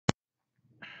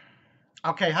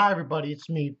Okay, hi everybody, it's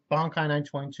me,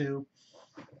 Bonkai922.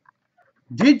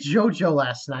 Did JoJo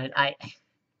last night. I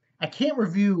can't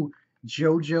review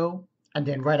JoJo and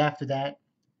then right after that,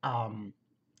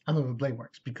 Unlimited Blade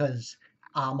Works because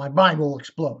my mind will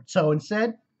explode. So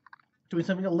instead, doing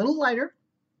something a little lighter,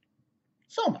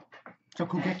 Soma.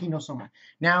 Shokugeki no Soma.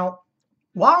 Now,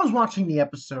 while I was watching the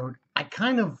episode, I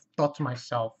kind of thought to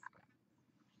myself,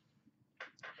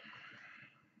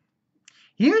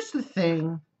 here's the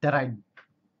thing that I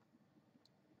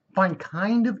find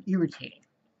kind of irritating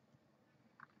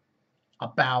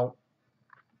about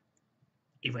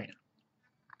Erina.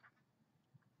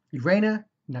 Erina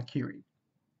Nakiri.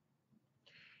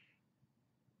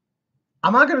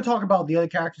 I'm not going to talk about the other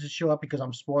characters that show up because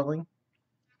I'm spoiling.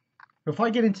 Before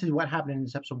I get into what happened in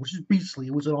this episode, which is beastly,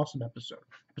 it was an awesome episode.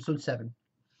 Episode 7.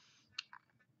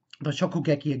 The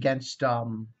Shokugeki against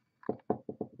Ikumi.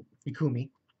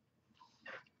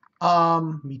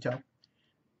 Mito.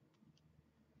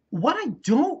 What I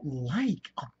don't like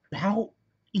about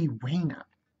Irena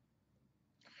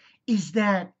is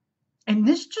that, and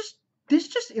this just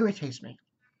irritates me.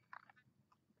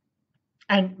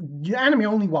 And the anime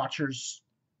only watchers,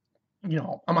 I'm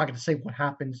not going to say what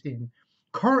happens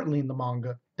currently in the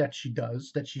manga that she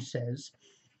says,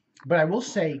 but I will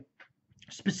say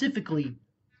specifically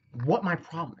what my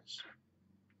problem is.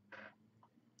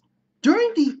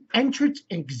 During the entrance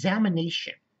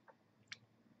examination,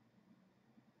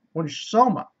 when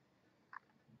Souma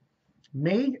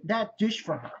made that dish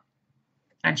for her,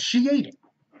 and she ate it,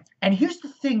 and here's the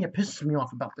thing that pisses me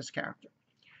off about this character.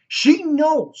 She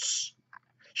knows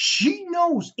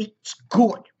it's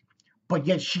good, but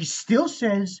yet she still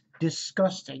says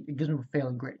disgusting. It gives me a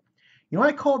failing grade. You know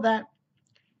what I call that?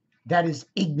 That is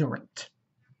ignorant,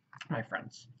 my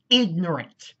friends.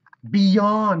 Ignorant.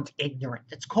 Beyond ignorant.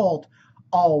 It's called,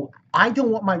 oh, I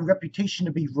don't want my reputation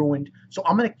to be ruined, so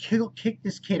I'm going to kick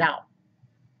this kid out.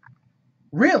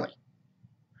 Really?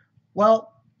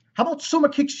 Well, how about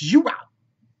Souma kicks you out?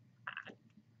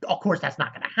 Of course, that's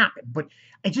not going to happen, but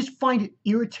I just find it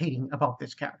irritating about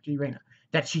this character, Irena,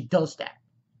 that she does that.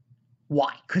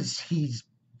 Why? Because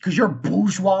you're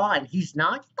bourgeois and he's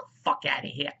not? Get the fuck out of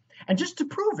here. And just to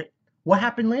prove it, what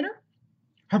happened later?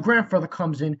 Her grandfather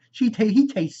comes in, he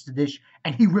tastes the dish,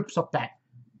 and he rips up that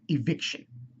eviction,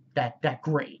 that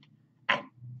grade, and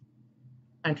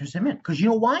enters him in. Because you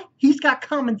know why? He's got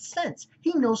common sense.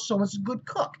 He knows someone's a good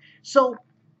cook. So,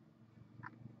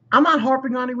 I'm not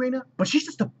harping on Irena, but she's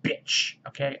just a bitch,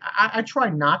 okay? I try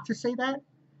not to say that,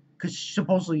 because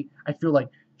supposedly I feel like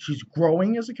she's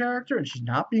growing as a character and she's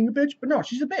not being a bitch, but no,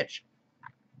 she's a bitch.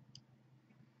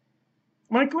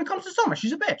 When it comes to Souma,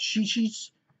 she's a bitch.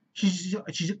 She's a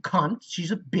cunt.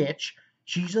 She's a bitch.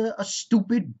 She's a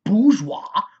stupid bourgeois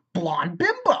blonde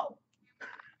bimbo.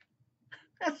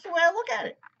 That's the way I look at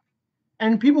it.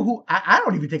 And people who I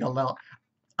don't even think allow.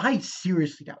 I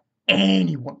seriously doubt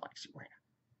anyone likes Irena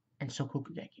and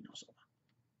Shokugeki no Soma.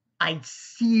 I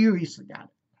seriously doubt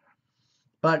it.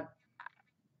 But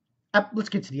let's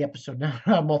get to the episode now.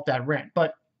 I'm off that rant.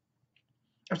 But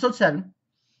episode 7.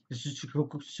 This is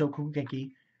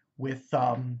Shokugeki with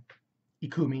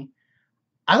Ikumi.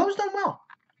 I thought it was done well.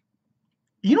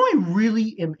 You know what I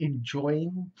really am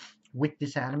enjoying with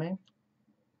this anime?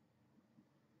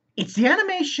 It's the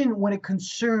animation when it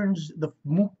concerns the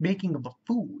making of the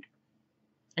food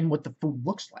and what the food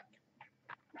looks like.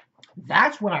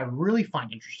 That's what I really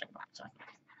find interesting about it.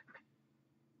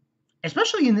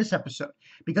 Especially in this episode,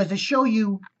 because they show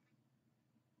you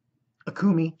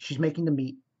Ikumi, she's making the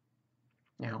meat.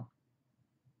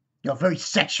 Very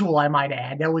sexual, I might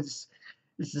add.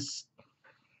 This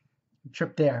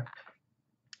trip there.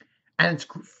 And it's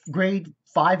grade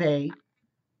 5A,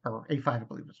 or A5, I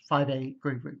believe it's 5A,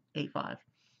 grade A5,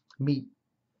 meat.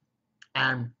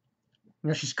 And,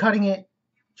 she's cutting it,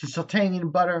 she's sauteing it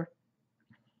in butter.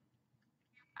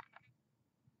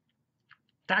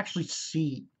 To actually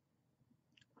see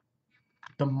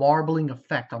the marbling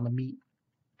effect on the meat.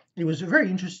 It was a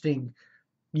very interesting,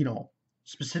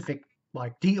 specific,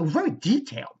 it was very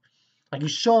detailed. Like you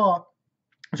saw,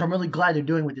 which I'm really glad they're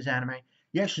doing with this anime,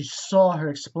 you actually saw her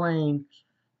explain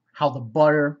how the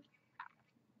butter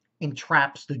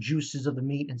entraps the juices of the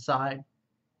meat inside,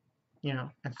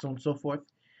 and so on and so forth.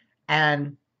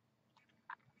 And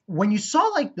when you saw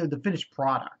the finished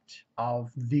product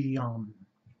of the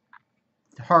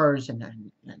hers and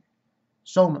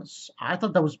Souma's, I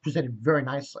thought that was presented very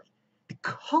nicely. The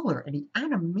color and the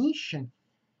animation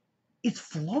is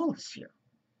flawless here.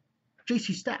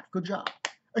 JC Staff, good job.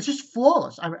 It's just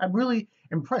flawless. I'm really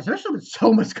impressed, especially with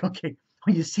Souma's cooking.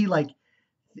 When you see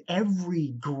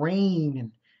every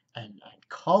grain and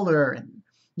color and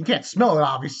You can't smell it,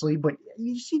 obviously, but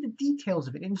you see the details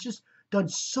of it, and it's just done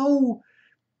so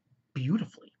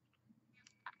beautifully.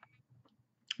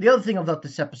 The other thing about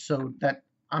this episode that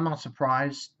I'm not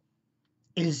surprised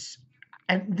is,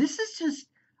 and this is just,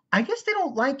 I guess they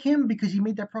don't like him because he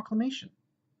made that proclamation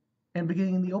in the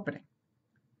beginning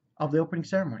of the opening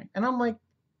ceremony. And I'm like,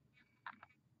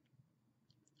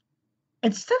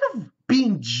 instead of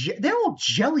being, they're all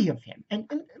jelly of him. And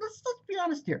let's be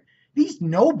honest here. These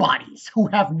nobodies who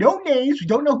have no names, we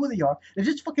don't know who they are, they're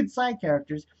just fucking side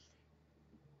characters.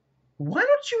 Why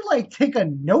don't you, like, take a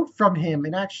note from him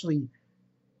and actually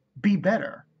be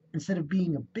better instead of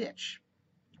being a bitch?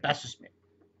 That's just me.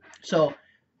 So,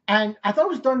 and I thought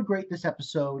it was done great this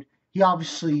episode. He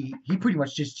pretty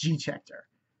much just G-checked her.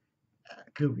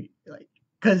 Ikumi, like,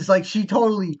 because, like, she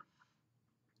totally,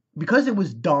 because it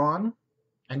was Dawn,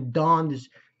 and Dawn is,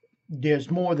 there's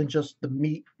more than just the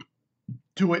meat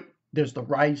to it. There's the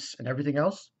rice and everything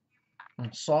else,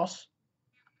 and sauce.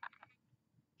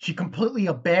 She completely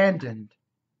abandoned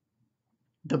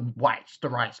the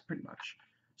rice, pretty much.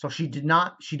 So she did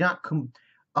not, Dawn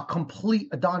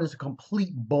is a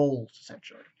complete bowl,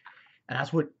 essentially. And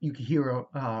that's what you could hear,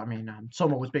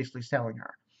 Souma was basically telling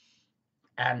her.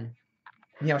 And,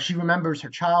 she remembers her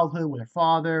childhood with her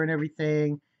father and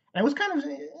everything. And it was kind of,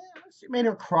 it made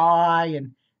her cry,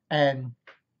 and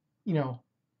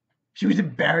she was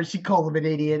embarrassed. She called him an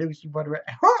idiot.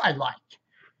 Her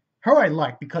I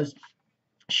like because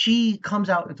she comes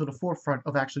out into the forefront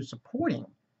of actually supporting.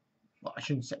 Well, I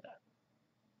shouldn't say that.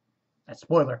 That's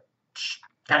spoiler. Shh,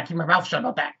 gotta keep my mouth shut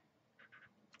about that.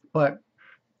 But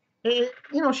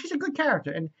she's a good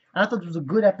character, and I thought it was a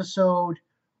good episode.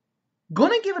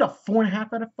 Gonna give it a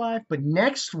 4.5 out of 5. But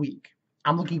next week,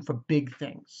 I'm looking for big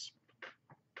things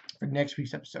for next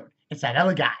week's episode. It's that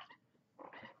other guy.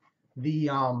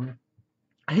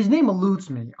 His name eludes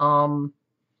me.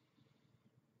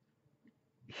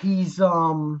 He's I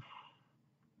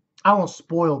won't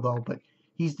spoil though, but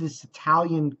he's this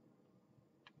Italian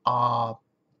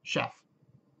chef.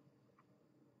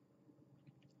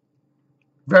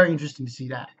 Very interesting to see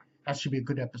that. That should be a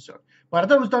good episode. But I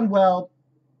thought it was done well.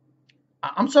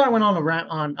 I'm sorry I went on a rant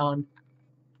on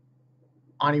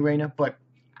Erina, but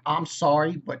I'm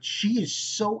sorry, but she is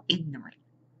so ignorant.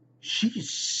 She is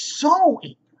so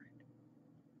ignorant.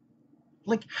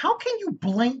 Like, how can you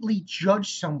blatantly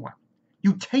judge someone?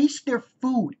 You taste their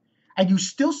food, and you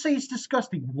still say it's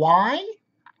disgusting. Why?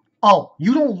 Oh,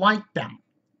 you don't like them.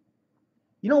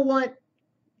 You know what?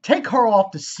 Take her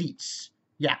off the seats.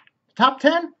 Yeah. Top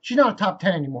 10? She's not a top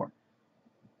 10 anymore.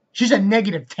 She's a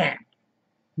 -10.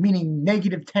 Meaning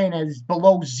 -10 is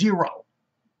below 0.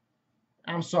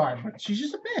 I'm sorry, but she's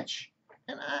just a bitch.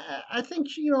 And I think,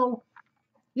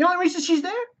 the only reason she's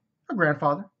there? Her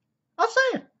grandfather. I'll say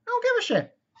it. I don't give a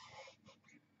shit.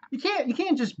 You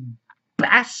can't just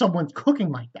bash someone's cooking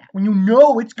like that when you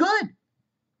know it's good.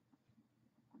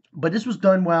 But this was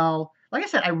done well. Like I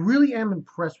said, I really am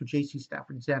impressed with JC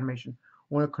Stafford's animation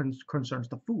when it concerns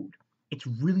the food. It's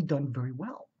really done very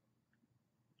well.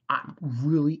 I'm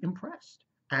really impressed.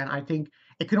 And I think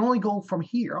it can only go from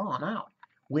here on out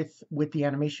with the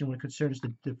animation when it concerns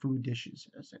the food dishes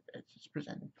as it's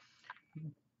presented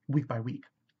week by week.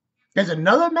 There's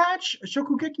another match, a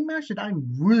Shokugeki match, that I'm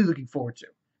really looking forward to.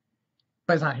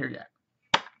 But it's not here yet.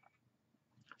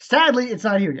 Sadly, it's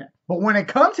not here yet. But when it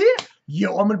comes here,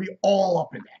 I'm going to be all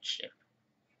up in that shit.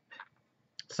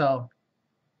 So,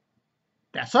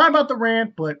 yeah, sorry about the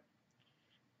rant, but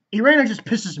Erina just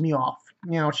pisses me off.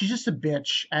 She's just a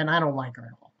bitch, and I don't like her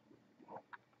at all.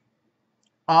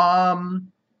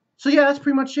 So yeah, that's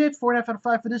pretty much it. 4.5 out of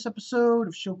 5 for this episode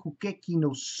of Shokugeki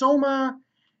no Souma.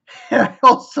 And I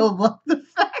also love the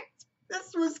fact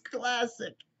this was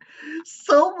classic.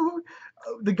 So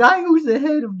the guy who's the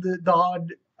head of the Dawn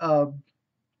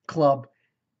club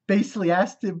basically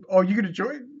asked him, "Are you gonna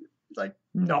join?" He's like,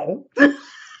 "No," and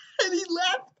he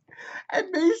left.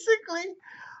 And basically,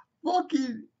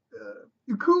 fucking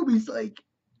Ikumi's like,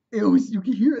 you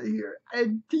can hear it here,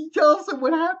 and he tells him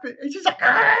what happened, and she's like,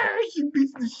 she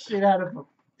beats the shit out of him.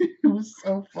 It was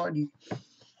so funny.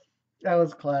 That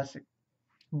was classic.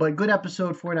 But good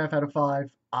episode, 4.5 out of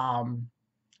 5. A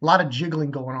lot of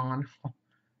jiggling going on,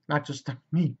 not just the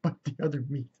meat, but the other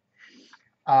meat.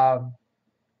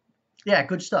 Yeah,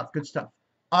 good stuff. Good stuff.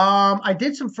 I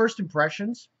did some first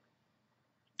impressions.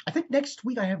 I think next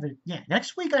week I have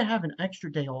an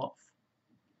extra day off.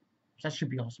 That should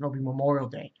be awesome. It'll be Memorial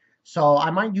Day. So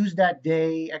I might use that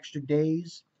day, extra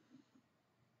days,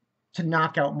 to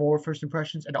knock out more first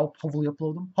impressions, and I'll hopefully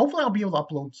upload them. Hopefully I'll be able to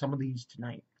upload some of these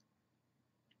tonight.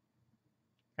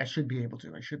 I should be able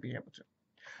to.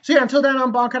 So yeah, until then,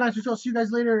 I'm Bonkai. I'll see you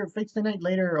guys later. Fate Stay Night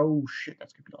later. Oh shit,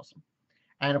 that's gonna be awesome.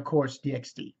 And of course,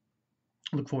 DXD.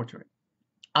 Look forward to it.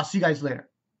 I'll see you guys later.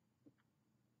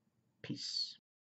 Peace.